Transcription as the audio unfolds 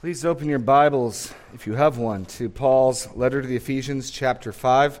Please open your Bibles, if you have one, to Paul's letter to the Ephesians, chapter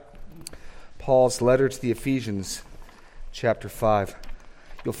 5. Paul's letter to the Ephesians, chapter 5.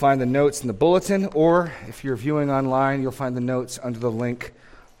 You'll find the notes in the bulletin, or if you're viewing online, you'll find the notes under the link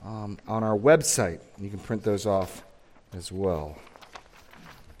on our website. You can print those off as well.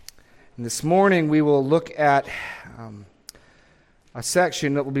 And this morning, we will look at a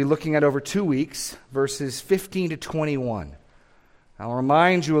section that we'll be looking at over 2 weeks, verses 15 to 21. I'll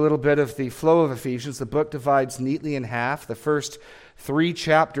remind you a little bit of the flow of Ephesians. The book divides neatly in half. The first 3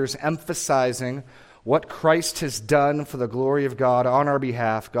 chapters emphasizing what Christ has done for the glory of God on our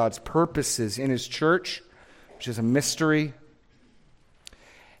behalf, God's purposes in His church, which is a mystery.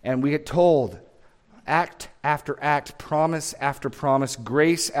 And we get told, act after act, promise after promise,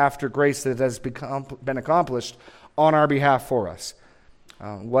 grace after grace that has been accomplished on our behalf for us.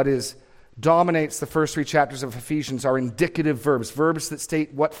 Dominates the first 3 chapters of Ephesians are indicative verbs that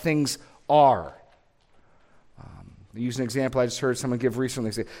state what things are. I use an example I just heard someone give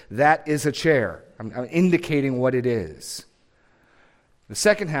recently. Say, that is a chair. I'm indicating what it is. The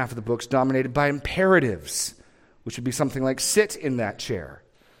second half of the book is dominated by imperatives, which would be something like sit in that chair.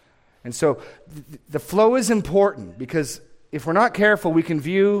 And so the flow is important because if we're not careful, we can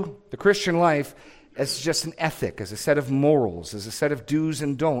view the Christian life as just an ethic, as a set of morals, as a set of do's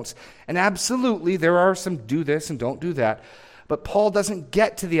and don'ts. And absolutely, there are some do this and don't do that. But Paul doesn't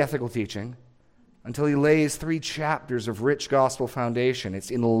get to the ethical teaching until he lays 3 chapters of rich gospel foundation.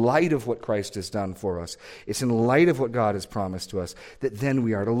 It's in light of what Christ has done for us. It's in light of what God has promised to us that then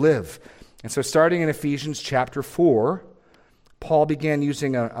we are to live. And so starting in Ephesians chapter 4, Paul began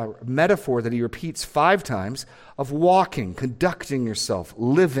using a metaphor that he repeats 5 times of walking, conducting yourself,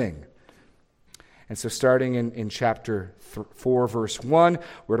 living. And so starting in chapter 4, verse 1,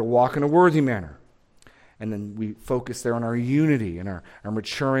 we're to walk in a worthy manner. And then we focus there on our unity and our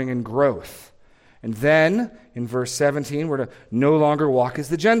maturing and growth. And then in verse 17, we're to no longer walk as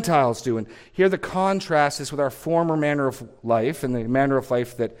the Gentiles do. And here the contrast is with our former manner of life and the manner of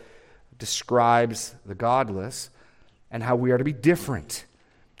life that describes the godless and how we are to be different.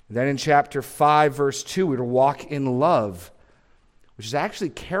 Then in chapter 5, verse 2, we're to walk in love, which is actually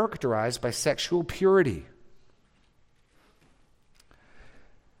characterized by sexual purity.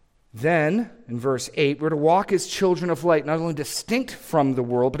 Then, in verse 8, we're to walk as children of light, not only distinct from the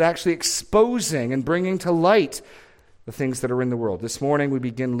world, but actually exposing and bringing to light the things that are in the world. This morning, we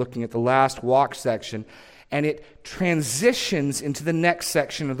begin looking at the last walk section, and it transitions into the next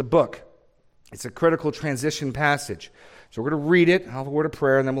section of the book. It's a critical transition passage. So we're going to read it, I'll have a word of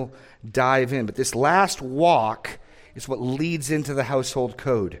prayer, and then we'll dive in. But this last walk is what leads into the household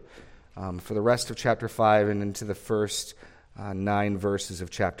code for the rest of chapter 5 and into the first 9 verses of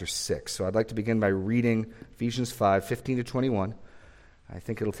chapter 6. So I'd like to begin by reading Ephesians 5, 15 to 21. I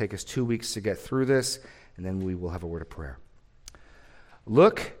think it'll take us 2 weeks to get through this, and then we will have a word of prayer.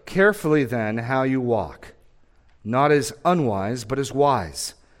 Look carefully then how you walk, not as unwise, but as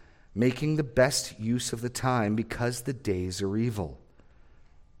wise, making the best use of the time because the days are evil.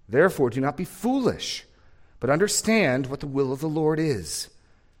 Therefore, do not be foolish, but understand what the will of the Lord is.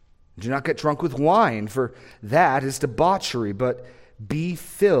 Do not get drunk with wine, for that is debauchery, but be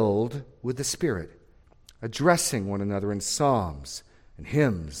filled with the Spirit, addressing one another in psalms and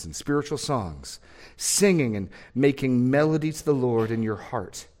hymns and spiritual songs, singing and making melody to the Lord in your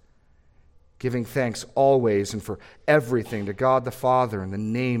heart, giving thanks always and for everything to God the Father in the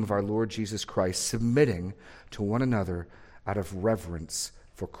name of our Lord Jesus Christ, submitting to one another out of reverence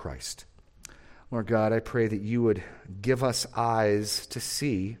for Christ. Lord God, I pray that you would give us eyes to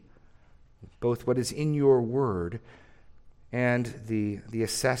see both what is in your word and the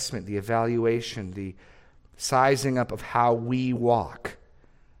assessment, the evaluation, the sizing up of how we walk.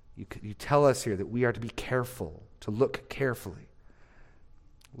 You tell us here that we are to be careful, to look carefully.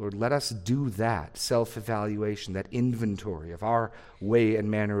 Lord, let us do that self-evaluation, that inventory of our way and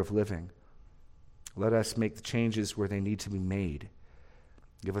manner of living. Let us make the changes where they need to be made.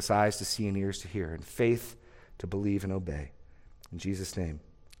 Give us eyes to see and ears to hear, and faith to believe and obey. In Jesus' name,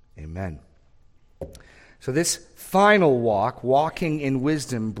 amen. So this final walk, walking in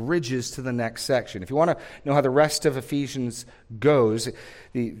wisdom, bridges to the next section. If you want to know how the rest of Ephesians goes,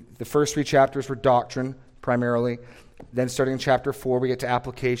 the first 3 chapters were doctrine, primarily. Then starting in chapter 4, we get to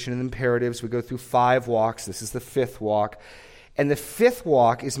application and imperatives. We go through 5 walks. This is the 5th walk. And the 5th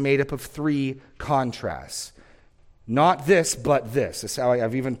walk is made up of 3 contrasts. Not this, but this. That's how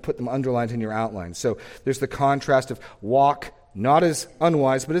I've even put them underlined in your outline. So there's the contrast of walk not as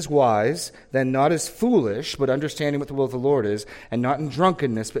unwise, but as wise, then not as foolish, but understanding what the will of the Lord is, and not in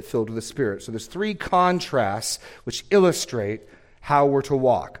drunkenness, but filled with the Spirit. So there's 3 contrasts which illustrate how we're to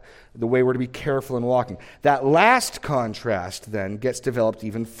walk, the way we're to be careful in walking. That last contrast then gets developed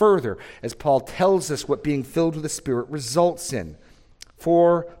even further as Paul tells us what being filled with the Spirit results in.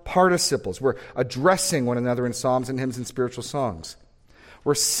 4 participles. We're addressing one another in psalms and hymns and spiritual songs.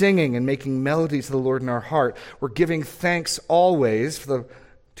 We're singing and making melody to the Lord in our heart. We're giving thanks always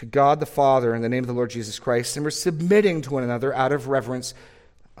to God the Father in the name of the Lord Jesus Christ, and we're submitting to one another out of reverence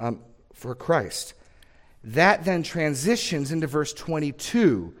for Christ. That then transitions into verse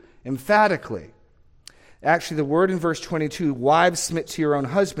 22 emphatically. Actually, the word in verse 22, wives submit to your own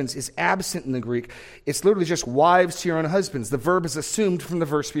husbands, is absent in the Greek. It's literally just wives to your own husbands. The verb is assumed from the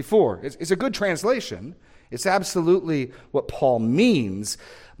verse before. It's a good translation. It's absolutely what Paul means.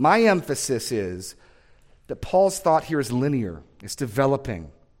 My emphasis is that Paul's thought here is linear. It's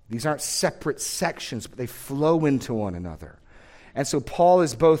developing. These aren't separate sections, but they flow into one another. And so Paul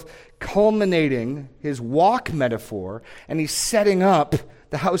is both culminating his walk metaphor and he's setting up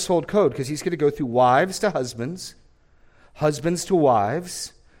the household code, because he's going to go through wives to husbands, husbands to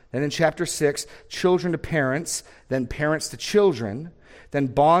wives, then in chapter 6, children to parents, then parents to children, then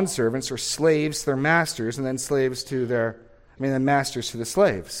bondservants or slaves to their masters, and then then masters to the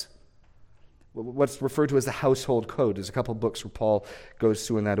slaves. What's referred to as the household code. There's a couple of books where Paul goes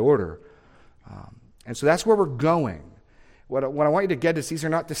through in that order. And so that's where we're going. What I want you to get is these are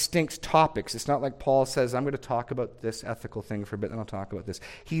not distinct topics. It's not like Paul says, I'm going to talk about this ethical thing for a bit, then I'll talk about this.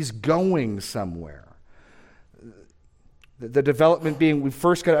 He's going somewhere. The development being, we've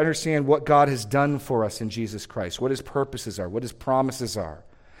first got to understand what God has done for us in Jesus Christ, what his purposes are, what his promises are.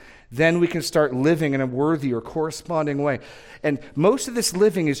 Then we can start living in a worthy or corresponding way. And most of this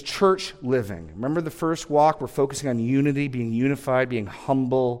living is church living. Remember the first walk, we're focusing on unity, being unified, being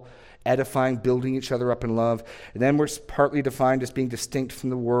humble, edifying, building each other up in love. And then we're partly defined as being distinct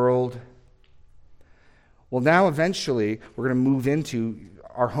from the world. Well, now eventually we're going to move into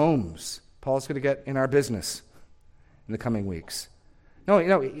our homes. Paul's going to get in our business in the coming weeks.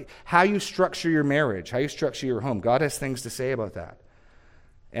 No, how you structure your marriage, how you structure your home. God has things to say about that.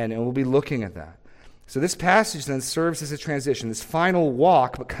 And we'll be looking at that. So this passage then serves as a transition, this final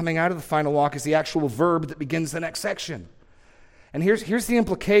walk, but coming out of the final walk is the actual verb that begins the next section. And here's the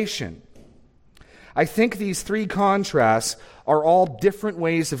implication. I think these 3 contrasts are all different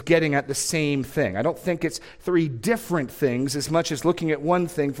ways of getting at the same thing. I don't think it's 3 different things as much as looking at one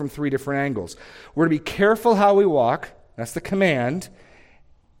thing from 3 different angles. We're to be careful how we walk. That's the command.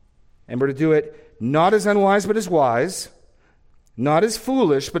 And we're to do it not as unwise but as wise, not as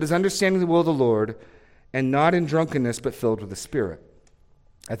foolish but as understanding the will of the Lord, and not in drunkenness but filled with the Spirit.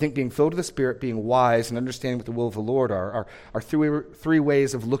 I think being filled with the Spirit, being wise, and understanding what the will of the Lord are 3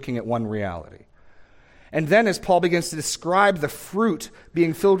 ways of looking at one reality. And then as Paul begins to describe the fruit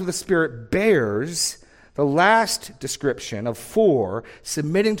being filled with the Spirit bears, the last description of 4,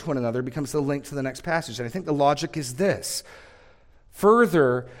 submitting to one another, becomes the link to the next passage. And I think the logic is this.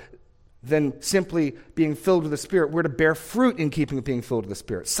 Further than simply being filled with the Spirit, we're to bear fruit in keeping with being filled with the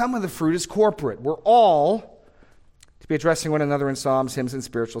Spirit. Some of the fruit is corporate. We're all to be addressing one another in psalms, hymns, and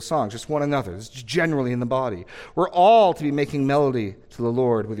spiritual songs. Just one another. This is generally in the body. We're all to be making melody to the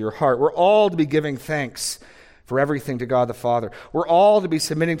Lord with your heart. We're all to be giving thanks for everything to God the Father. We're all to be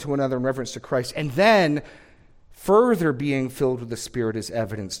submitting to one another in reverence to Christ. And then, further being filled with the Spirit is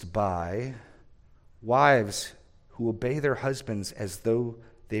evidenced by wives who obey their husbands as though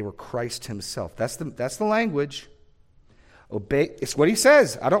they were Christ himself. That's the language. Obey. It's what he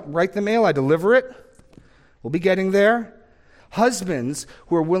says. I don't write the mail, I deliver it. We'll be getting there. Husbands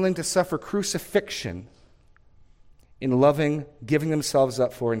who are willing to suffer crucifixion in loving, giving themselves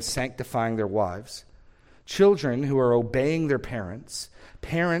up for, and sanctifying their wives. Children who are obeying their parents.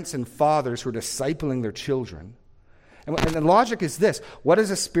 Parents and fathers who are discipling their children. And the logic is this. What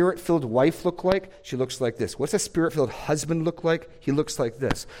does a Spirit-filled wife look like? She looks like this. What's a Spirit-filled husband look like? He looks like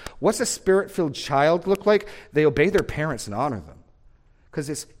this. What's a Spirit-filled child look like? They obey their parents and honor them.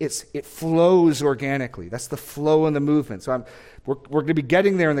 Because it flows organically. That's the flow and the movement. So we're going to be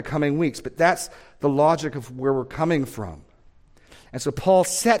getting there in the coming weeks, but that's the logic of where we're coming from. And so Paul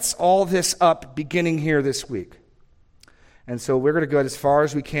sets all this up beginning here this week. And so we're going to go as far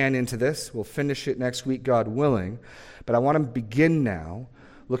as we can into this. We'll finish it next week, God willing. But I want to begin now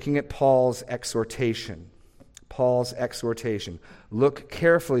looking at Paul's exhortation. Paul's exhortation. Look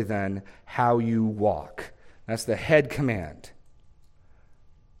carefully then how you walk. That's the head command.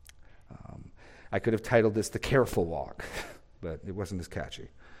 I could have titled this The Careful Walk, but it wasn't as catchy.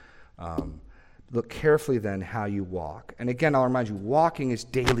 Look carefully then how you walk. And again, I'll remind you, walking is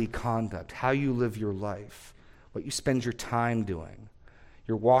daily conduct, how you live your life, what you spend your time doing,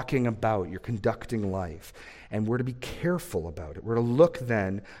 You're walking about. You're conducting life. And we're to be careful about it. We're to look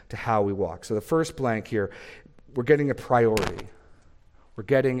then to how we walk. So the first blank here, we're getting a priority. We're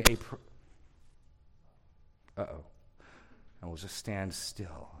getting a... Uh-oh. I will just stand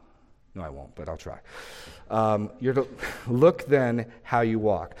still. No, I won't, but I'll try. You're to look then how you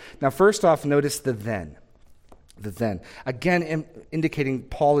walk. Now, first off, notice the then. The then. Again, indicating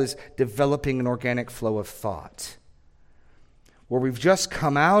Paul is developing an organic flow of thought. Where we've just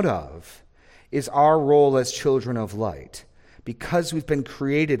come out of is our role as children of light. Because we've been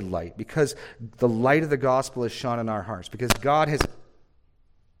created light, because the light of the gospel has shone in our hearts, because God has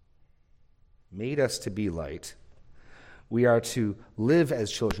made us to be light, we are to live as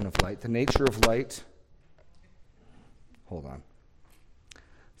children of light. The nature of light... Hold on.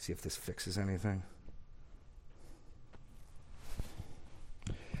 See if this fixes anything.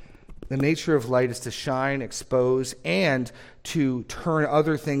 The nature of light is to shine, expose, and to turn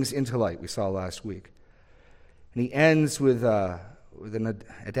other things into light, we saw last week. And he ends with an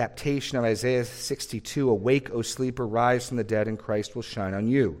adaptation of Isaiah 62, "Awake, O sleeper, rise from the dead, and Christ will shine on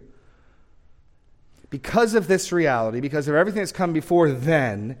you." Because of this reality, because of everything that's come before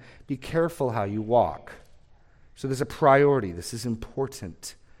then, be careful how you walk. So there's a priority. This is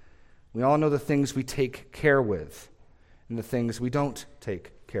important. We all know the things we take care with and the things we don't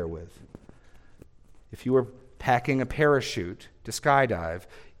take care with. If you were packing a parachute to skydive,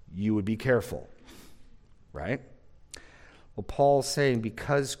 you would be careful, right? Well, Paul's saying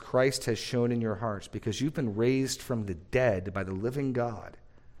because Christ has shone in your hearts, because you've been raised from the dead by the living God,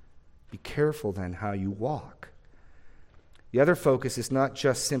 be careful then how you walk. The other focus is not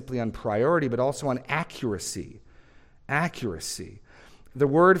just simply on priority, but also on accuracy. Accuracy. The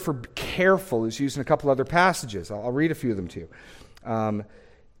word for careful is used in a couple other passages. I'll read a few of them to you.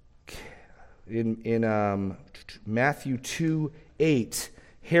 In Matthew 2:8,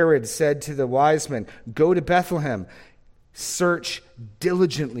 Herod said to the wise men, "Go to Bethlehem, search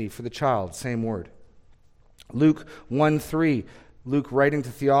diligently for the child." Same word. Luke 1:3, Luke writing to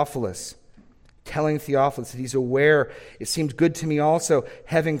Theophilus, telling Theophilus that he's aware, "It seemed good to me also,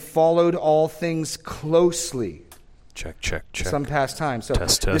 having followed all things closely." Check. Some past time. So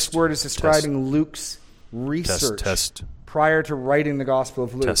test, this word is describing Luke's research prior to writing the Gospel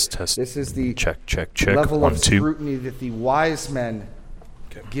of Luke. Test. This is the check. level 1, of 2. scrutiny that the wise men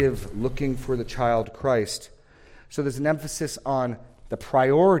give looking for the child Christ. So there's an emphasis on the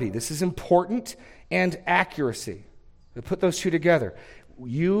priority. This is important, and accuracy. We put those two together.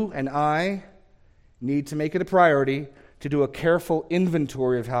 You and I need to make it a priority to do a careful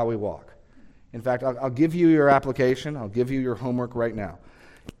inventory of how we walk. In fact, I'll give you your application. I'll give you your homework right now.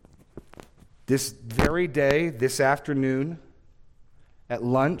 This very day, this afternoon, at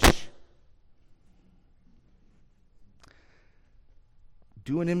lunch,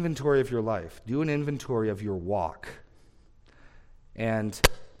 do an inventory of your life. Do an inventory of your walk. And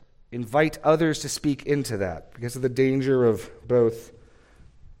invite others to speak into that because of the danger of both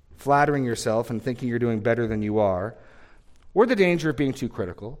flattering yourself and thinking you're doing better than you are, or the danger of being too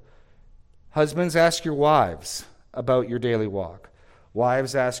critical. Husbands, ask your wives about your daily walk.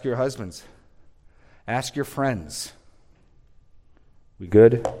 Wives, ask your husbands. Ask your friends. We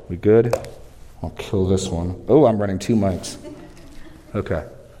good? We good? I'll kill this one. Oh, I'm running 2 mics. Okay,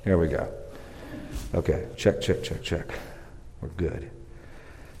 here we go. Okay, check. We're good.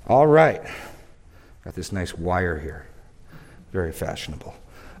 All right. Got this nice wire here. Very fashionable.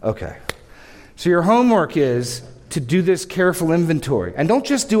 Okay. So your homework is to do this careful inventory. And don't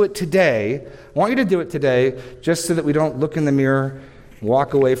just do it today. I want you to do it today just so that we don't look in the mirror,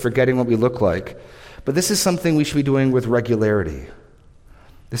 walk away forgetting what we look like. But this is something we should be doing with regularity.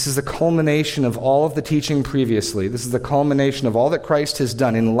 This is the culmination of all of the teaching previously. This is the culmination of all that Christ has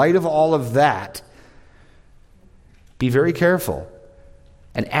done. In light of all of that, be very careful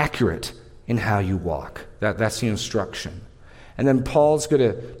and accurate in how you walk. That's the instruction. And then Paul's going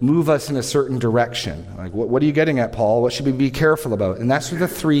to move us in a certain direction. Like, what are you getting at, Paul? What should we be careful about? And that's where the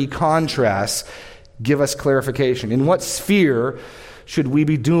 3 contrasts give us clarification. In what sphere should we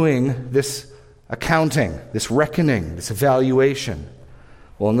be doing this accounting, this reckoning, this evaluation?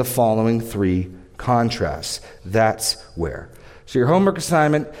 Well, in the following 3 contrasts. That's where. So your homework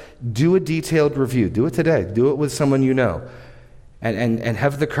assignment, do a detailed review. Do it today. Do it with someone you know. And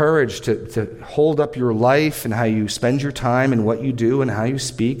have the courage to hold up your life and how you spend your time and what you do and how you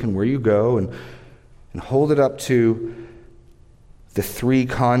speak and where you go and hold it up to the 3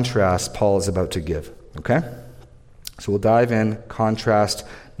 contrasts Paul is about to give. Okay? So we'll dive in. Contrast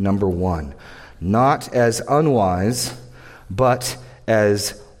number 1. Not as unwise, but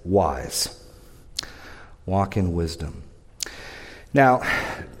as wise. Walk in wisdom. Now,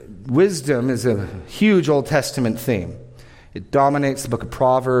 wisdom is a huge Old Testament theme. It dominates the book of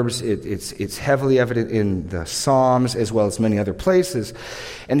Proverbs. It's heavily evident in the Psalms as well as many other places.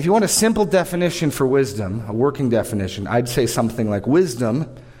 And if you want a simple definition for wisdom, a working definition, I'd say something like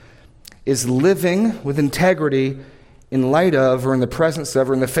wisdom is living with integrity in light of or in the presence of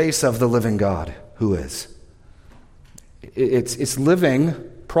or in the face of the living God who is. It's living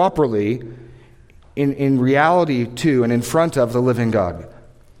properly in reality to and in front of the living God.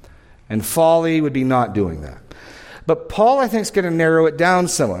 And folly would be not doing that. But Paul, I think, is going to narrow it down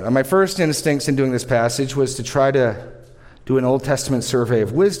somewhat. And my first instincts in doing this passage was to try to do an Old Testament survey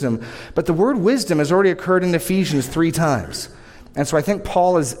of wisdom. But the word wisdom has already occurred in Ephesians 3 times. And so I think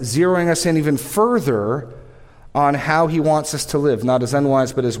Paul is zeroing us in even further on how he wants us to live, not as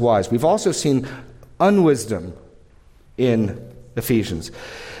unwise but as wise. We've also seen unwisdom in Ephesians.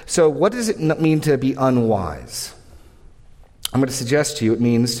 So what does it mean to be unwise? I'm going to suggest to you it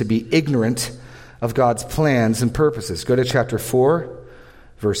means to be ignorant of God's plans and purposes. Go to chapter 4,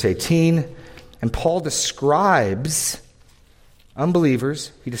 verse 18, and Paul describes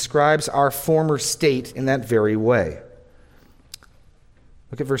unbelievers. He describes our former state in that very way.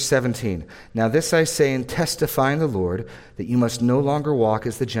 Look at verse 17. Now this I say and testify in the Lord, that you must no longer walk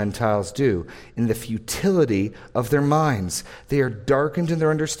as the Gentiles do, in the futility of their minds. They are darkened in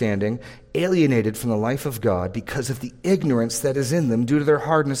their understanding, alienated from the life of God because of the ignorance that is in them due to their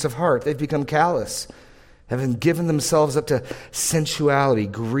hardness of heart. They've become callous, having given themselves up to sensuality,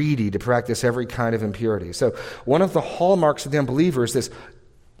 greedy to practice every kind of impurity. So one of the hallmarks of the unbeliever is this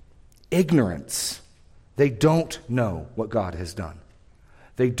ignorance. They don't know what God has done.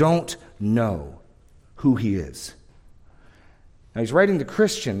 They don't know who he is. Now, he's writing to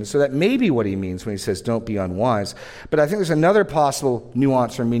Christians, so that may be what he means when he says don't be unwise. But I think there's another possible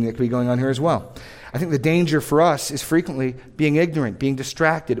nuance or meaning that could be going on here as well. I think the danger for us is frequently being ignorant, being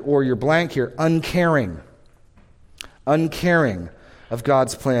distracted, or your blank here, uncaring of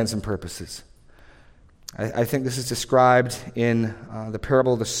God's plans and purposes. I think this is described in the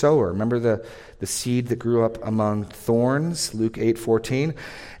parable of the sower. Remember the seed that grew up among thorns, Luke 8:14.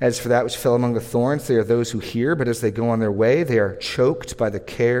 As for that which fell among the thorns, they are those who hear, but as they go on their way, they are choked by the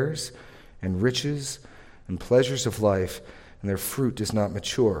cares and riches and pleasures of life, and their fruit does not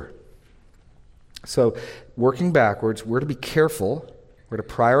mature. So, working backwards, we're to be careful, we're to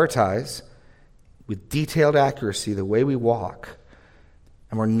prioritize with detailed accuracy the way we walk,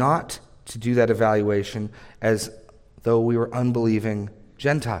 and we're not to do that evaluation as though we were unbelieving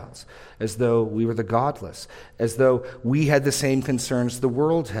Gentiles, as though we were the godless, as though we had the same concerns the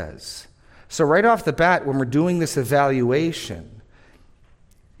world has. So right off the bat, when we're doing this evaluation,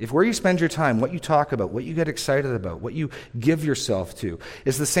 if where you spend your time, what you talk about, what you get excited about, what you give yourself to,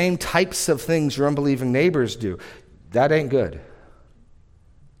 is the same types of things your unbelieving neighbors do, that ain't good.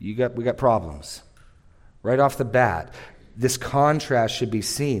 We got problems. Right off the bat, this contrast should be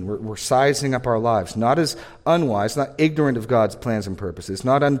seen. We're sizing up our lives, not as unwise, not ignorant of God's plans and purposes,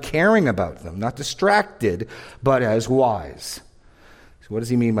 not uncaring about them, not distracted, but as wise. So what does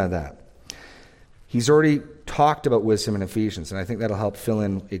he mean by that? He's already talked about wisdom in Ephesians, and I think that'll help fill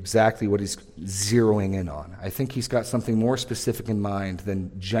in exactly what he's zeroing in on. I think he's got something more specific in mind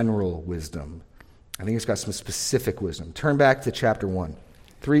than general wisdom. I think he's got some specific wisdom. Turn back to chapter 1.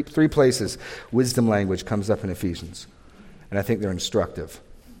 Three places wisdom language comes up in Ephesians. And I think they're instructive.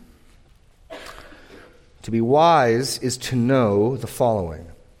 To be wise is to know the following.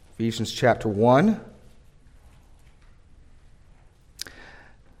 Ephesians chapter 1.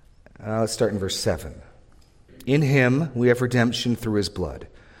 Let's start in verse 7. In him we have redemption through his blood,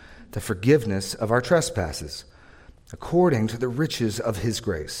 the forgiveness of our trespasses, according to the riches of his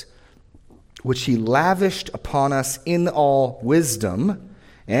grace, which he lavished upon us in all wisdom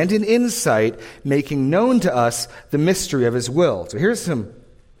and in insight, making known to us the mystery of his will. So here's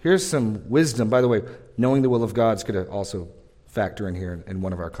some wisdom. By the way, knowing the will of God is going to also factor in here in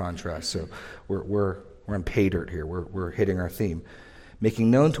one of our contrasts. So we're on pay dirt here. We're hitting our theme.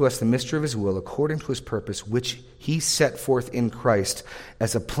 Making known to us the mystery of his will, according to his purpose, which he set forth in Christ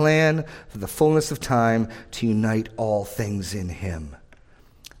as a plan for the fullness of time to unite all things in him,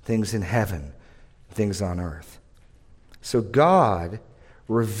 things in heaven, things on earth. So God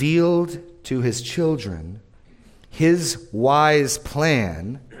revealed to his children his wise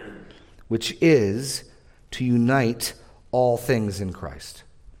plan, which is to unite all things in Christ.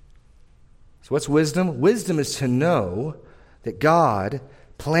 So what's wisdom? Wisdom is to know that God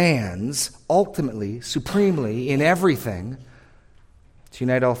plans ultimately, supremely, in everything to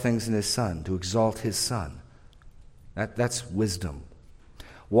unite all things in his Son, to exalt his Son. That's wisdom.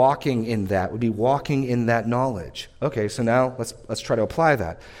 Walking in that would be walking in that knowledge. Okay, so now let's try to apply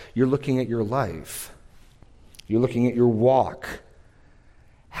that. You're looking at your life. You're looking at your walk.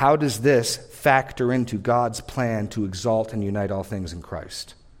 How does this factor into God's plan to exalt and unite all things in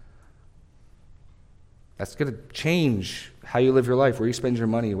Christ? That's going to change how you live your life, where you spend your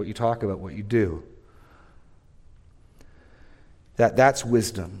money, what you talk about, what you do. That's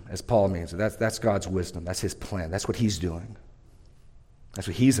wisdom, as Paul means it. That's God's wisdom. That's his plan. That's what he's doing. That's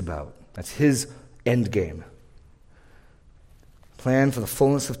what he's about. That's his end game. Plan for the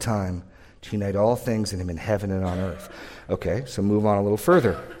fullness of time to unite all things in him in heaven and on earth. Okay, so move on a little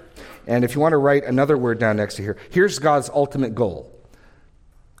further. And if you want to write another word down next to here, here's God's ultimate goal.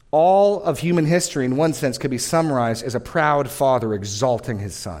 All of human history, in one sense, could be summarized as a proud father exalting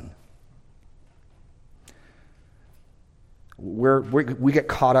his son. We get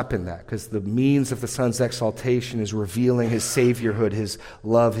caught up in that because the means of the Son's exaltation is revealing his saviorhood, his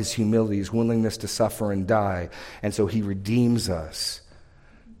love, his humility, his willingness to suffer and die. And so he redeems us.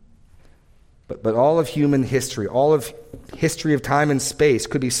 But all of human history, all of history of time and space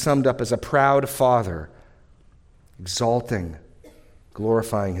could be summed up as a proud father exalting,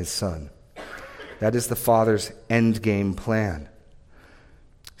 glorifying his Son. That is the Father's endgame plan.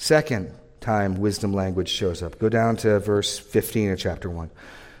 Second time wisdom language shows up. Go down to verse 15 of chapter 1.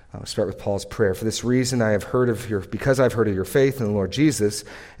 I'll start with Paul's prayer. For this reason because I've heard of your faith in the Lord Jesus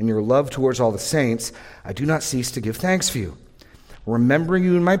and your love towards all the saints, I do not cease to give thanks for you, remembering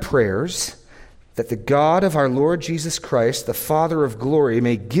you in my prayers, that the God of our Lord Jesus Christ, the Father of glory,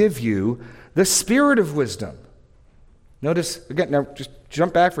 may give you the spirit of wisdom. Notice, again, now just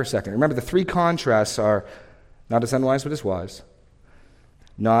jump back for a second. Remember, the three contrasts are not as unwise, but as wise,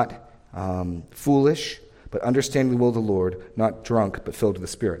 not foolish, but understanding the will of the Lord, not drunk, but filled with the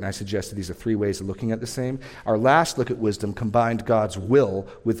Spirit. And I suggested these are three ways of looking at the same. Our last look at wisdom combined God's will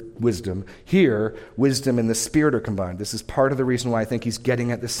with wisdom. Here, wisdom and the Spirit are combined. This is part of the reason why I think he's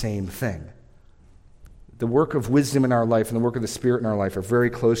getting at the same thing. The work of wisdom in our life and the work of the Spirit in our life are very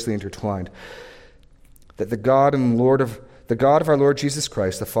closely intertwined. That the God of our Lord Jesus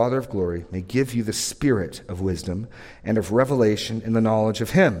Christ, the Father of glory, may give you the spirit of wisdom and of revelation in the knowledge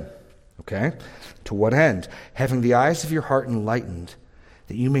of him. Okay? To what end? Having the eyes of your heart enlightened,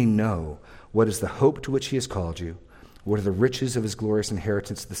 that you may know what is the hope to which he has called you, what are the riches of his glorious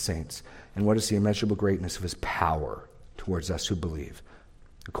inheritance to the saints, and what is the immeasurable greatness of his power towards us who believe,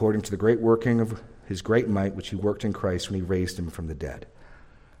 according to the great working of his great might, which he worked in Christ when he raised him from the dead.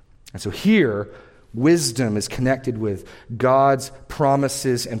 And so here, wisdom is connected with God's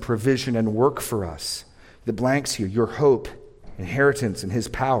promises and provision and work for us. The blanks here, your hope, inheritance, and his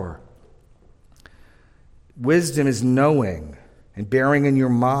power. Wisdom is knowing and bearing in your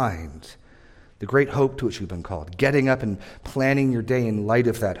mind the great hope to which you've been called, getting up and planning your day in light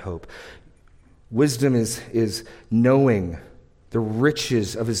of that hope. Wisdom is knowing the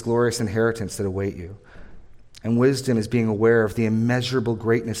riches of his glorious inheritance that await you. And wisdom is being aware of the immeasurable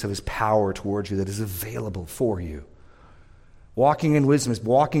greatness of his power towards you that is available for you. Walking in wisdom is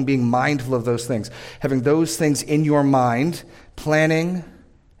being mindful of those things, having those things in your mind, planning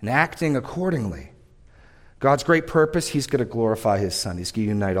and acting accordingly. God's great purpose, he's going to glorify his Son. He's going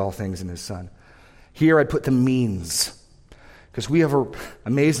to unite all things in his Son. Here I'd put the means, because we have a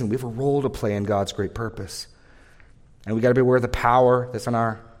role to play in God's great purpose. And we got to be aware of the power that's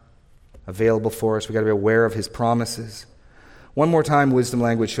available for us. We got to be aware of his promises. One more time, wisdom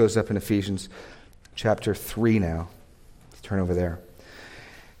language shows up in Ephesians chapter 3 now. Let's turn over there.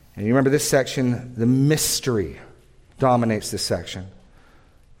 And you remember this section, the mystery dominates this section.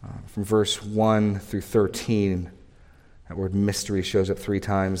 From verse 1 through 13, that word mystery shows up 3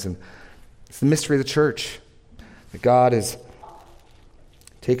 times. And it's the mystery of the church. That God has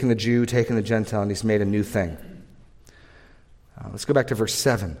taken the Jew, taken the Gentile, and he's made a new thing. Let's go back to verse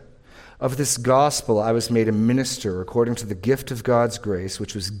 7. Of this gospel I was made a minister according to the gift of God's grace,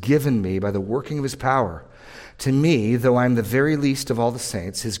 which was given me by the working of his power. To me, though I am the very least of all the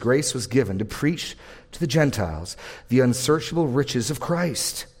saints, his grace was given to preach to the Gentiles the unsearchable riches of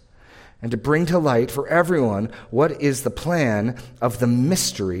Christ, and to bring to light for everyone what is the plan of the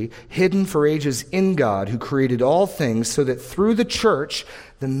mystery hidden for ages in God, who created all things, so that through the church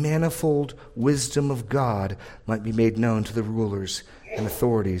the manifold wisdom of God might be made known to the rulers and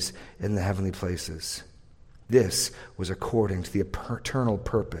authorities in the heavenly places. This was according to the eternal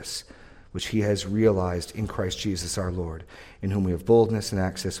purpose which he has realized in Christ Jesus our Lord, in whom we have boldness and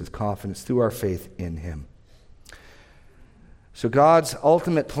access with confidence through our faith in him. So God's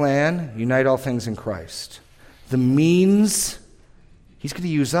ultimate plan, unite all things in Christ. The means, he's going to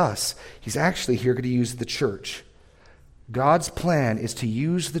use us. He's actually here going to use the church. God's plan is to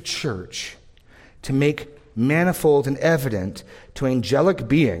use the church to make manifold and evident to angelic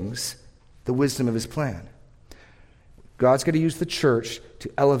beings the wisdom of his plan. God's going to use the church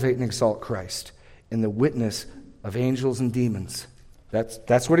to elevate and exalt Christ in the witness of angels and demons.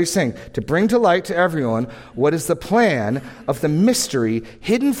 That's what he's saying. To bring to light to everyone what is the plan of the mystery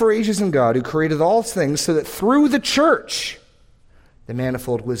hidden for ages in God, who created all things, so that through the church the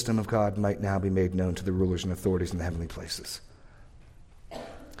manifold wisdom of God might now be made known to the rulers and authorities in the heavenly places.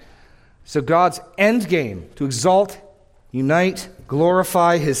 So God's end game, to exalt, unite,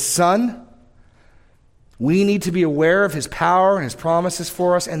 glorify his Son. We need to be aware of his power and his promises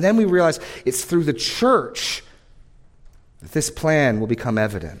for us, and then we realize it's through the church that this plan will become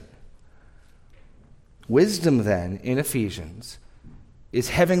evident. Wisdom, then, in Ephesians, is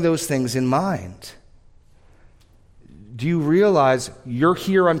having those things in mind. Do you realize you're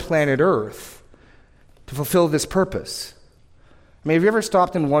here on planet Earth to fulfill this purpose? I mean, have you ever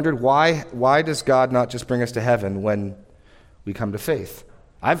stopped and wondered why does God not just bring us to heaven when we come to faith?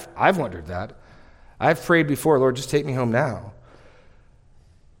 I've wondered that. I've prayed before, Lord, just take me home now.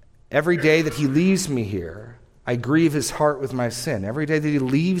 Every day that he leaves me here, I grieve his heart with my sin. Every day that he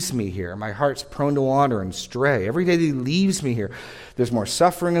leaves me here, my heart's prone to wander and stray. Every day that he leaves me here, there's more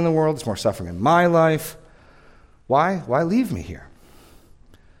suffering in the world, there's more suffering in my life. Why? Why leave me here?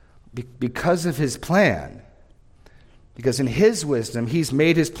 Because of his plan. Because in his wisdom, he's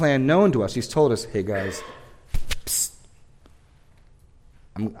made his plan known to us. He's told us, hey guys, psst,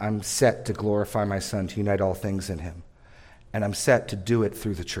 I'm set to glorify my Son, to unite all things in him. And I'm set to do it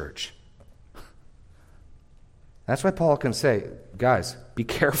through the church. That's why Paul can say, guys, be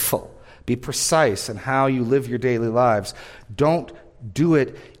careful. Be precise in how you live your daily lives. Don't do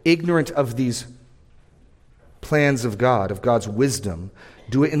it ignorant of these plans of God, of God's wisdom.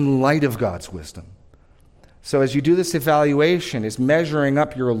 Do it in light of God's wisdom. So as you do this evaluation, is measuring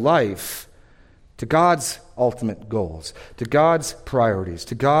up your life to God's ultimate goals, to God's priorities,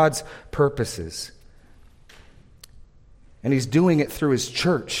 to God's purposes. And he's doing it through his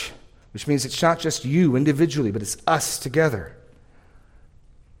church, which means it's not just you individually, but it's us together.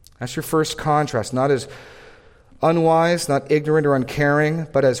 That's your first contrast, not as unwise, not ignorant or uncaring,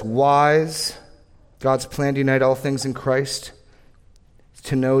 but as wise. God's plan to unite all things in Christ,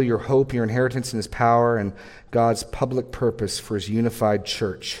 to know your hope, your inheritance in his power, and God's public purpose for his unified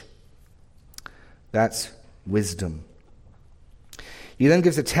church. That's wisdom. He then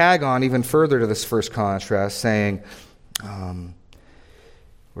gives a tag on even further to this first contrast, saying,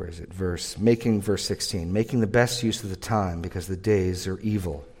 where is it? Verse 16, making the best use of the time because the days are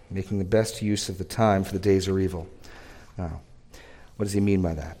evil. Making the best use of the time for the days are evil. Now, what does he mean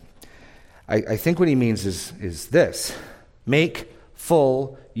by that? I think what he means is this. Make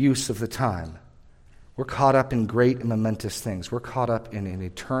full use of the time. We're caught up in great and momentous things. We're caught up in an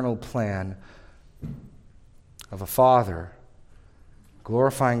eternal plan of a Father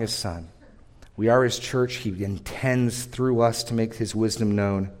glorifying his Son. We are his church. He intends through us to make his wisdom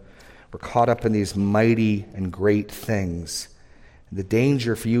known. We're caught up in these mighty and great things. The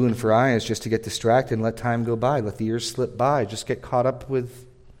danger for you and for I is just to get distracted and let time go by. Let the years slip by. Just get caught up with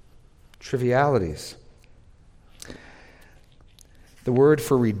trivialities. The word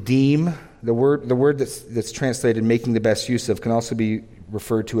for redeem, the word that's translated making the best use of, can also be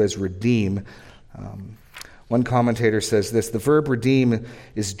referred to as redeem. One commentator says this: the verb redeem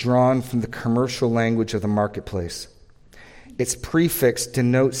is drawn from the commercial language of the marketplace. Its prefix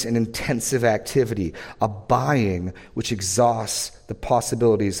denotes an intensive activity, a buying which exhausts the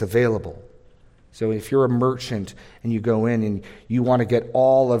possibilities available. So if you're a merchant and you go in and you want to get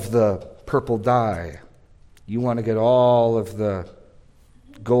all of the purple dye, you want to get all of the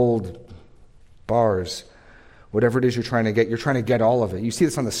gold bars, whatever it is you're trying to get all of it. You see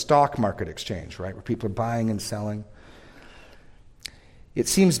this on the stock market exchange, right, where people are buying and selling. It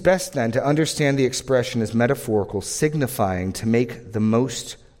seems best then to understand the expression as metaphorical, signifying to make the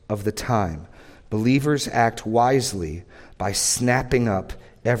most of the time. Believers act wisely by snapping up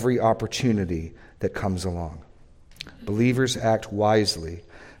every opportunity that comes along. Believers act wisely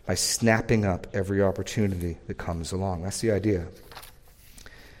by snapping up every opportunity that comes along. That's the idea.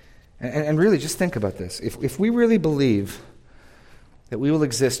 And really, just think about this. If we really believe that we will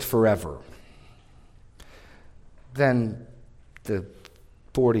exist forever, then the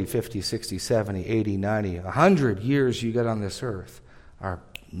 40, 50, 60, 70, 80, 90, 100 years you get on this earth are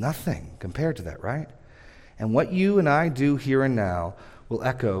nothing compared to that, right? And what you and I do here and now will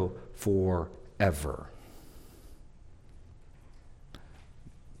echo forever.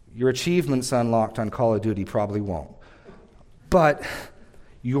 Your achievements unlocked on Call of Duty probably won't. But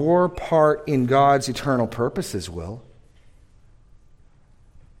your part in God's eternal purposes will.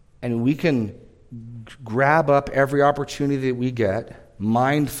 and we can grab up every opportunity that we get,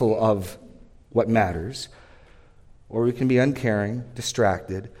 mindful of what matters, or we can be uncaring,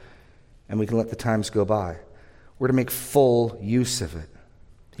 distracted, and we can let the times go by. We're to make full use of it.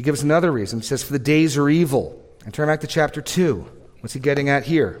 He gives another reason. He says, for the days are evil. And turn back to chapter 2. What's he getting at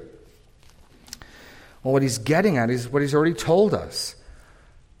here? Well, what he's getting at is what he's already told us.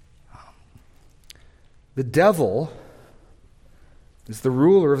 The devil is the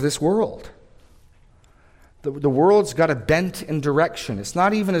ruler of this world. The world's got a bent and direction. It's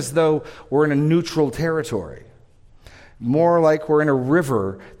not even as though we're in a neutral territory. More like we're in a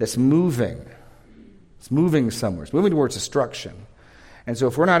river that's moving. It's moving somewhere. It's moving towards destruction. And so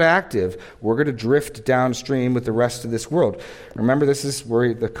if we're not active, we're going to drift downstream with the rest of this world. Remember, this is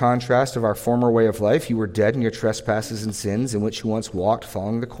where the contrast of our former way of life. You were dead in your trespasses and sins in which you once walked,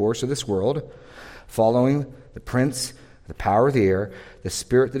 following the course of this world, following the prince, the power of the air, the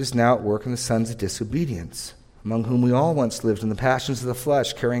spirit that is now at work in the sons of disobedience, among whom we all once lived in the passions of the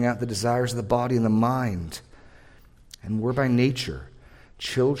flesh, carrying out the desires of the body and the mind. And were by nature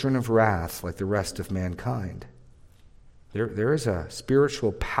children of wrath like the rest of mankind. There is a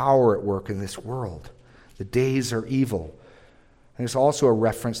spiritual power at work in this world. The days are evil. And there's also a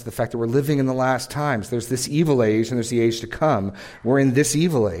reference to the fact that we're living in the last times. There's this evil age and there's the age to come. We're in this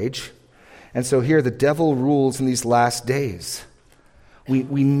evil age. And so here the devil rules in these last days.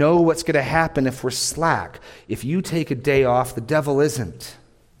 We know what's going to happen if we're slack. If you take a day off, the devil isn't.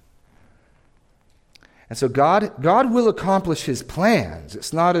 And so God will accomplish his plans.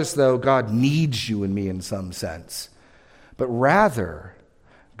 It's not as though God needs you and me in some sense. But rather,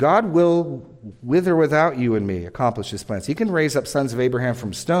 God will, with or without you and me, accomplish his plans. He can raise up sons of Abraham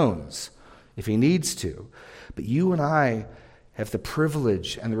from stones if he needs to. But you and I have the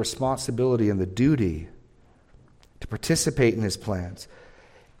privilege and the responsibility and the duty to participate in his plans.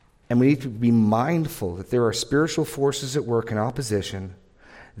 And we need to be mindful that there are spiritual forces at work in opposition.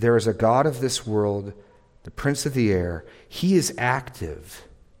 There is a God of this world, the prince of the air. He is active.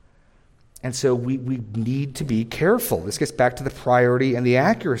 And so we need to be careful. This gets back to the priority and the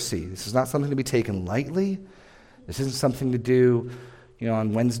accuracy. This is not something to be taken lightly. This isn't something to do,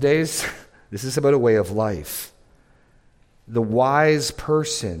 on Wednesdays. This is about a way of life. The wise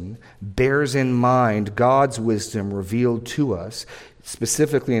person bears in mind God's wisdom revealed to us,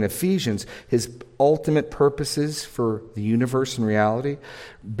 specifically in Ephesians, his ultimate purposes for the universe and reality,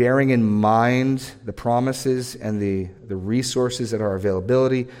 bearing in mind the promises and the resources that are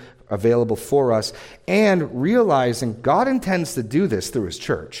available for us, and realizing God intends to do this through his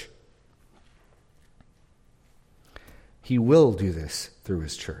church. He will do this through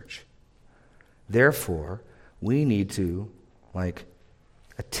his church. Therefore, we need to, like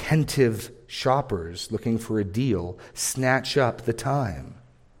attentive shoppers looking for a deal, snatch up the time.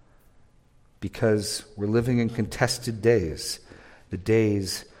 Because we're living in contested days. The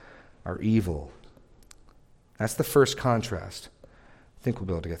days are evil. That's the first contrast. I think we'll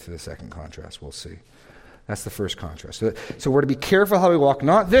be able to get through the second contrast. We'll see. That's the first contrast. So we're to be careful how we walk,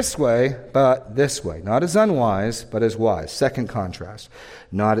 not this way, but this way. Not as unwise, but as wise. Second contrast.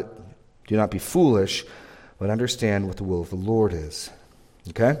 Do not be foolish, but understand what the will of the Lord is.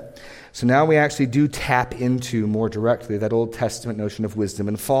 Okay? So now we actually do tap into more directly that Old Testament notion of wisdom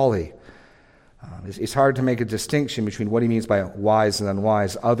and folly. It's hard to make a distinction between what he means by wise and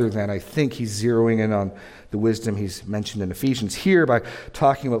unwise, other than I think he's zeroing in on the wisdom he's mentioned in Ephesians. Here, by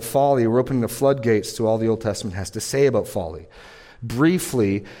talking about folly, we're opening the floodgates to all the Old Testament has to say about folly.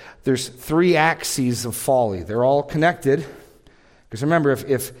 Briefly, there's 3 axes of folly. They're all connected. Because remember,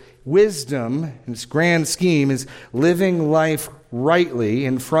 if wisdom, in its grand scheme, is living life rightly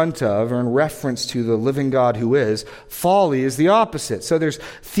in front of or in reference to the living God who is, folly is the opposite. So there's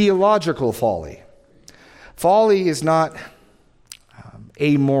theological folly. Folly is not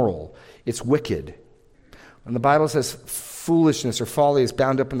amoral. It's wicked. When the Bible says foolishness or folly is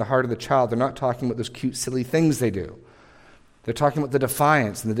bound up in the heart of the child, they're not talking about those cute, silly things they do. They're talking about the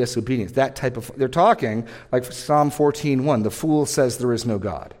defiance and the disobedience, that type of... They're talking, like Psalm 14:1, the fool says there is no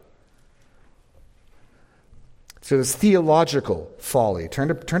God. So there's theological folly. Turn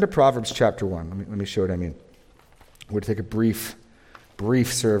to Proverbs chapter 1. Let me show what I mean. We're going to take a brief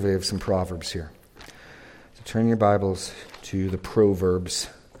survey of some Proverbs here. So turn your Bibles to the Proverbs.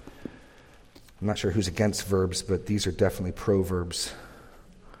 I'm not sure who's against verbs, but these are definitely proverbs.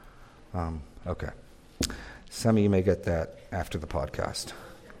 Okay. Some of you may get that after the podcast.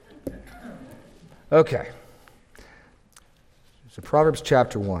 Okay. So Proverbs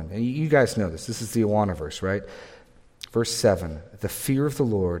chapter 1. And you guys know this. This is the Awana verse, right? Verse 7. The fear of the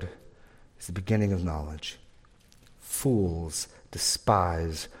Lord is the beginning of knowledge. Fools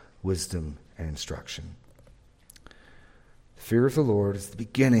despise wisdom and instruction. The fear of the Lord is the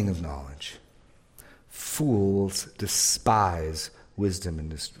beginning of knowledge. Fools despise wisdom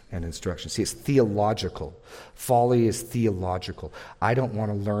and instruction. See, it's theological. Folly is theological. I don't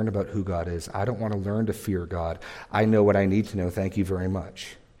want to learn about who God is. I don't want to learn to fear God. I know what I need to know. Thank you very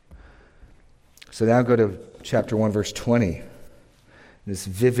much. So now go to chapter 1, verse 20. This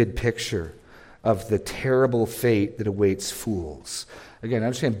vivid picture of the terrible fate that awaits fools. Again,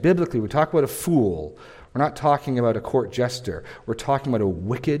 understand, biblically, we talk about a fool. We're not talking about a court jester. We're talking about a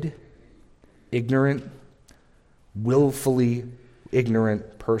wicked, ignorant, willfully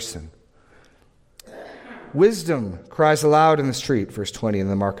ignorant person. Wisdom cries aloud in the street, verse 20, in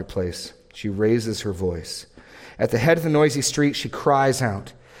the marketplace. She raises her voice. At the head of the noisy street, she cries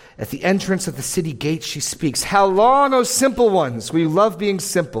out. At the entrance of the city gate, she speaks. How long, O simple ones, will you love being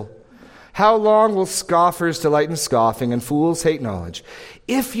simple? How long will scoffers delight in scoffing and fools hate knowledge?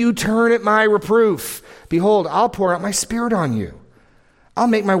 If you turn at my reproof, behold, I'll pour out my spirit on you. I'll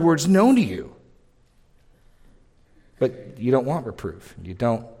make my words known to you. But you don't want reproof. You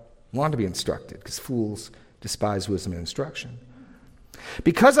don't want to be instructed because fools despise wisdom and instruction.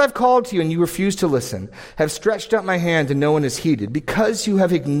 Because I've called to you and you refuse to listen, have stretched out my hand and no one has heeded, because you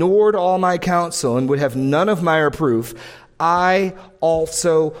have ignored all my counsel and would have none of my reproof, I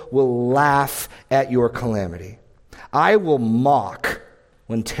also will laugh at your calamity. I will mock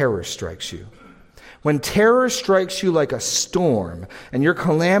when terror strikes you. When terror strikes you like a storm, and your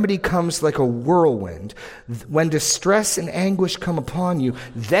calamity comes like a whirlwind, when distress and anguish come upon you,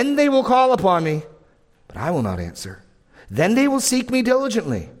 then they will call upon me, but I will not answer. Then they will seek me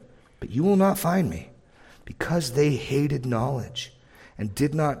diligently, but you will not find me, because they hated knowledge and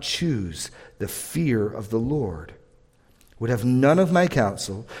did not choose the fear of the Lord, would have none of my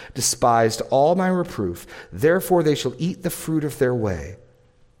counsel, despised all my reproof. Therefore they shall eat the fruit of their way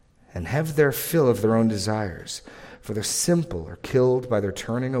and have their fill of their own desires. For the simple are killed by their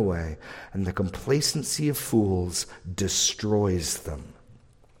turning away, and the complacency of fools destroys them.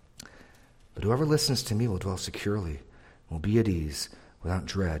 But whoever listens to me will dwell securely, will be at ease without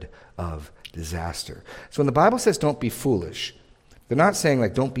dread of disaster. So when the Bible says don't be foolish, they're not saying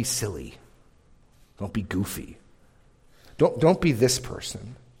like don't be silly, don't be goofy. Don't be this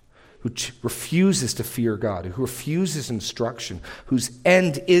person who refuses to fear God, who refuses instruction, whose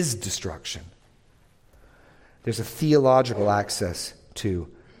end is destruction. There's a theological access to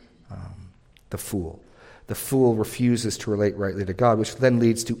the fool. The fool refuses to relate rightly to God, which then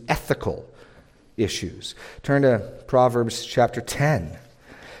leads to ethical issues. Turn to Proverbs chapter 10.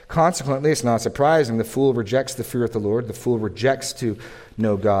 Consequently, it's not surprising the fool rejects the fear of the Lord. The fool rejects to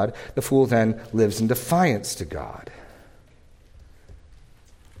know God. The fool then lives in defiance to God.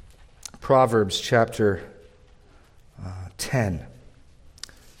 Proverbs chapter 10.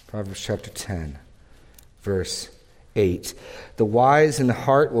 Proverbs chapter 10, verse 8. The wise in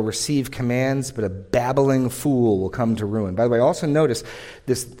heart will receive commands, but a babbling fool will come to ruin. By the way, also notice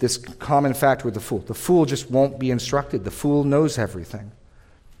this common fact with the fool. The fool just won't be instructed. The fool knows everything.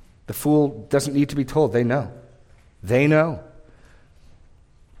 The fool doesn't need to be told. They know. They know.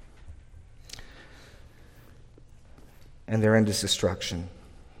 And their end is destruction.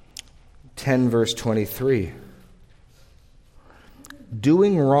 10 verse 23.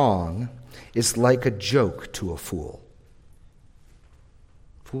 Doing wrong is like a joke to a fool.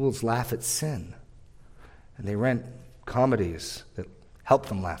 Fools laugh at sin, and they rent comedies that help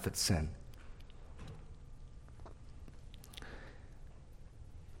them laugh at sin.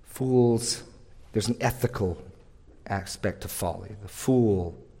 Fools, there's an ethical aspect to folly. The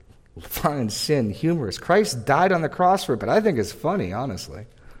fool finds sin humorous. Christ died on the cross for it, but I think it's funny, honestly.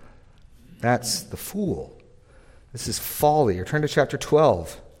 That's the fool. This is folly. Or turn to chapter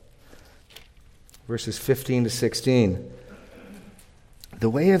 12, verses 15 to 16. The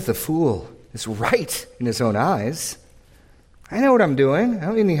way of the fool is right in his own eyes. I know what I'm doing. I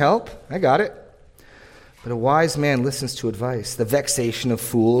don't need any help. I got it. But a wise man listens to advice. The vexation of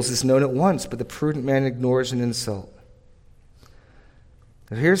fools is known at once, but the prudent man ignores an insult.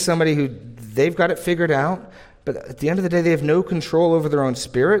 Here's somebody who they've got it figured out, but at the end of the day, they have no control over their own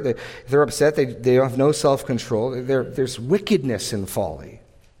spirit. They're upset. They have no self-control. There's wickedness in folly.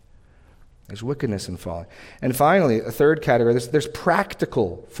 There's wickedness in folly. And finally, a third category, there's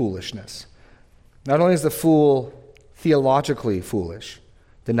practical foolishness. Not only is the fool theologically foolish,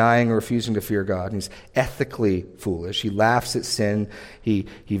 denying or refusing to fear God, and he's ethically foolish. He laughs at sin. He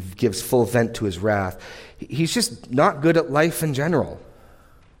gives full vent to his wrath. He's just not good at life in general.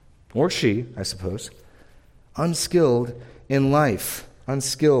 Or she, I suppose. Unskilled in life.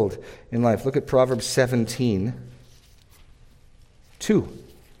 Unskilled in life. Look at Proverbs 17, 2.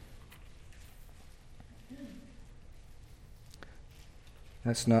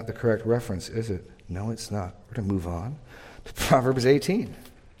 That's not the correct reference, is it? No, it's not. We're going to move on to Proverbs 18.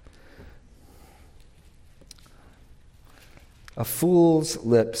 A fool's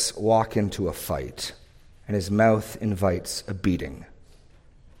lips walk into a fight, and his mouth invites a beating.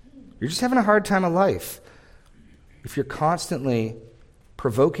 You're just having a hard time of life if you're constantly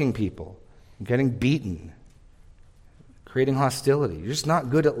provoking people, getting beaten, creating hostility. You're just not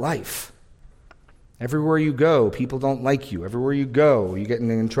good at life. Everywhere you go, people don't like you. Everywhere you go, you're getting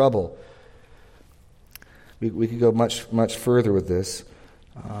in trouble. We could go much further with this.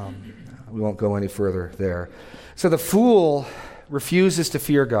 We won't go any further there. So the fool refuses to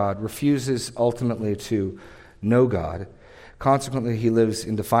fear God, refuses ultimately to know God. Consequently, he lives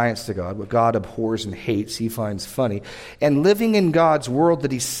in defiance to God. What God abhors and hates, he finds funny. And living in God's world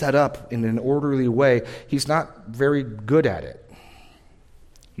that he set up in an orderly way, he's not very good at it.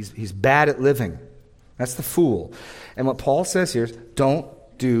 He's bad at living. That's the fool. And what Paul says here is, don't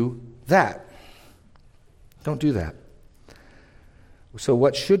do that. Don't do that. So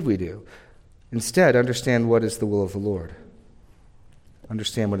what should we do? Instead, understand what is the will of the Lord.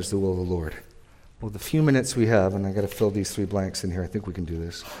 Understand what is the will of the Lord. Well, the few minutes we have, and I've got to fill these 3 blanks in here. I think we can do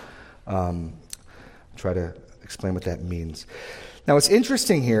this. Try to explain what that means. Now, what's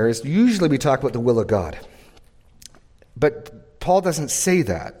interesting here is usually we talk about the will of God. But Paul doesn't say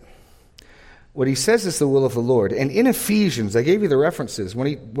that. What he says is the will of the Lord. And in Ephesians, I gave you the references. When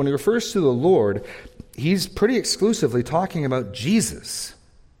he refers to the Lord, he's pretty exclusively talking about Jesus.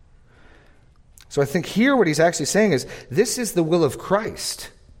 So I think here what he's actually saying is, this is the will of Christ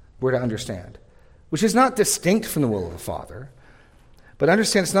we're to understand, which is not distinct from the will of the Father. But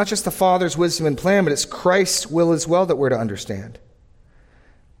understand it's not just the Father's wisdom and plan, but it's Christ's will as well that we're to understand.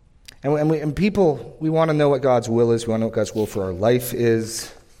 And people, we want to know what God's will is. We want to know what God's will for our life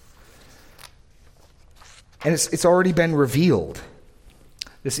is. And it's already been revealed.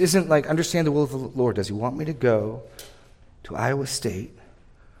 This isn't like, understand the will of the Lord. Does he want me to go to Iowa State?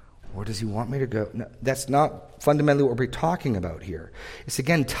 Or does he want me to go? No, that's not fundamentally what we're talking about here. It's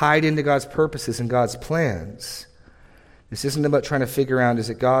again tied into God's purposes and God's plans. This isn't about trying to figure out, is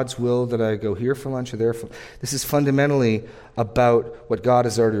it God's will that I go here for lunch or there for... This is fundamentally about what God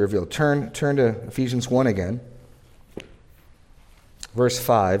has already revealed. Turn to Ephesians 1 again. Verse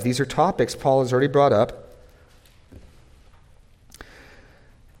 5. These are topics Paul has already brought up.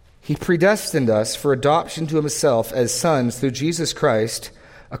 He predestined us for adoption to himself as sons through Jesus Christ,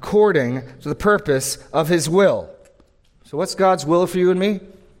 according to the purpose of his will. So what's God's will for you and me?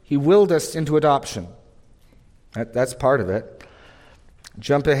 He willed us into adoption. That's part of it.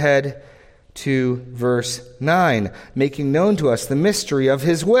 Jump ahead to verse 9. Making known to us the mystery of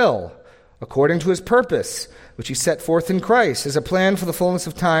his will, according to his purpose, which he set forth in Christ as a plan for the fullness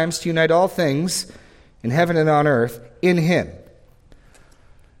of times to unite all things in heaven and on earth in him.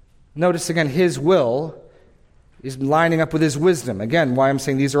 Notice again, his will is lining up with his wisdom. Again, why I'm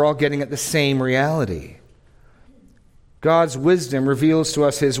saying these are all getting at the same reality. God's wisdom reveals to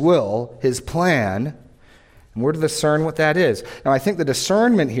us his will, his plan, and we're to discern what that is. Now, I think the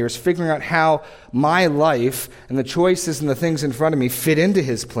discernment here is figuring out how my life and the choices and the things in front of me fit into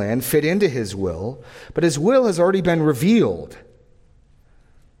his plan, fit into his will, but his will has already been revealed.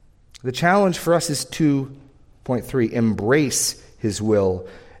 The challenge for us is 2.3, embrace his will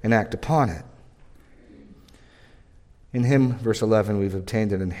and act upon it. In him, verse 11, we've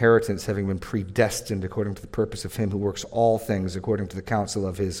obtained an inheritance, having been predestined according to the purpose of him who works all things according to the counsel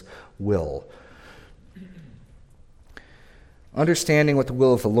of his will. Understanding what the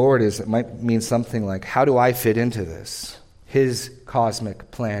will of the Lord is, it might mean something like, how do I fit into this? His cosmic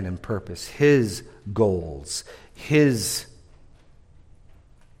plan and purpose, his goals, his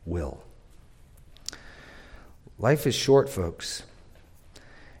will. Life is short, folks.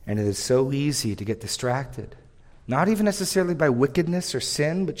 And it is so easy to get distracted. Not even necessarily by wickedness or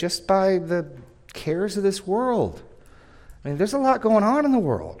sin, but just by the cares of this world. I mean, there's a lot going on in the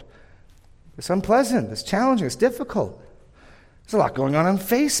world. It's unpleasant, it's challenging, it's difficult. There's a lot going on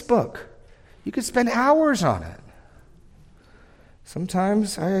Facebook. You could spend hours on it.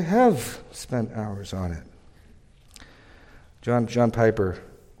 Sometimes I have spent hours on it. John Piper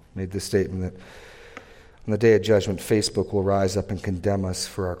made this statement that on the day of judgment, Facebook will rise up and condemn us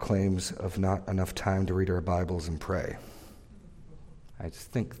for our claims of not enough time to read our Bibles and pray. I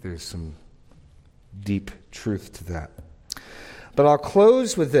just think there's some deep truth to that. But I'll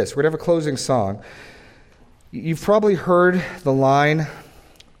close with this. We're going to have a closing song. You've probably heard the line,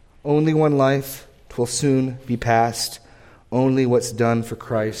 only one life, 'twill soon be past. Only what's done for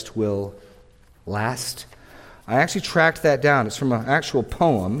Christ will last. I actually tracked that down. It's from an actual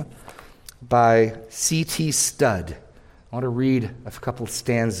poem by C.T. Studd. I want to read a couple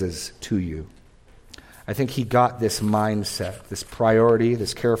stanzas to you. I think he got this mindset, this priority,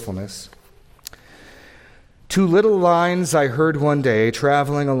 this carefulness. Two little lines I heard one day,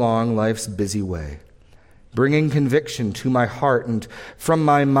 traveling along life's busy way, bringing conviction to my heart and from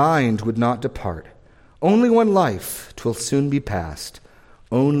my mind would not depart. Only one life, 'twill soon be past.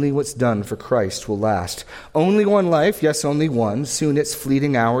 Only what's done for Christ will last. Only one life, yes, only one, soon its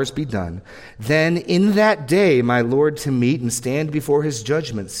fleeting hours be done. Then in that day my Lord to meet and stand before his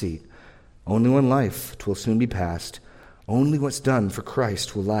judgment seat. Only one life, 'twill soon be past. Only what's done for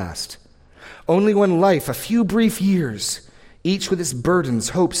Christ will last. Only one life, a few brief years, each with its burdens,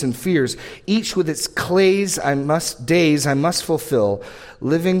 hopes, and fears, each with its days I must fulfill,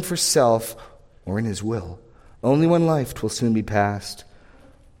 living for self or in his will. Only one life, 'twill soon be past.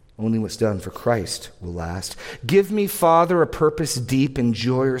 Only what's done for Christ will last. Give me, Father, a purpose deep, in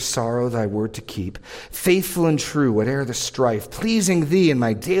joy or sorrow thy word to keep, faithful and true, whate'er the strife, pleasing thee in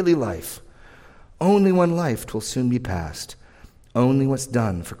my daily life. Only one life, 'twill soon be past. Only what's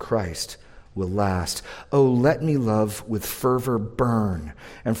done for Christ will last. Oh, let me love with fervor burn,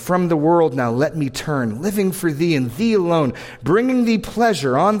 and from the world now let me turn, living for thee and thee alone, bringing thee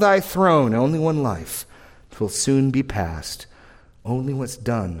pleasure on thy throne. Only one life, 'twill soon be past. Only what's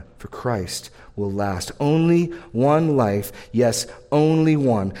done for Christ will last. Only one life, yes, only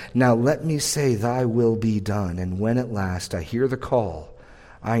one. Now let me say thy will be done, and when at last I hear the call,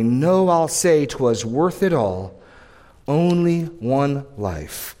 I know I'll say 'twas worth it all. Only one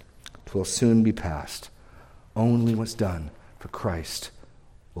life, 'twill soon be past. Only what's done for Christ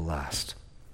will last.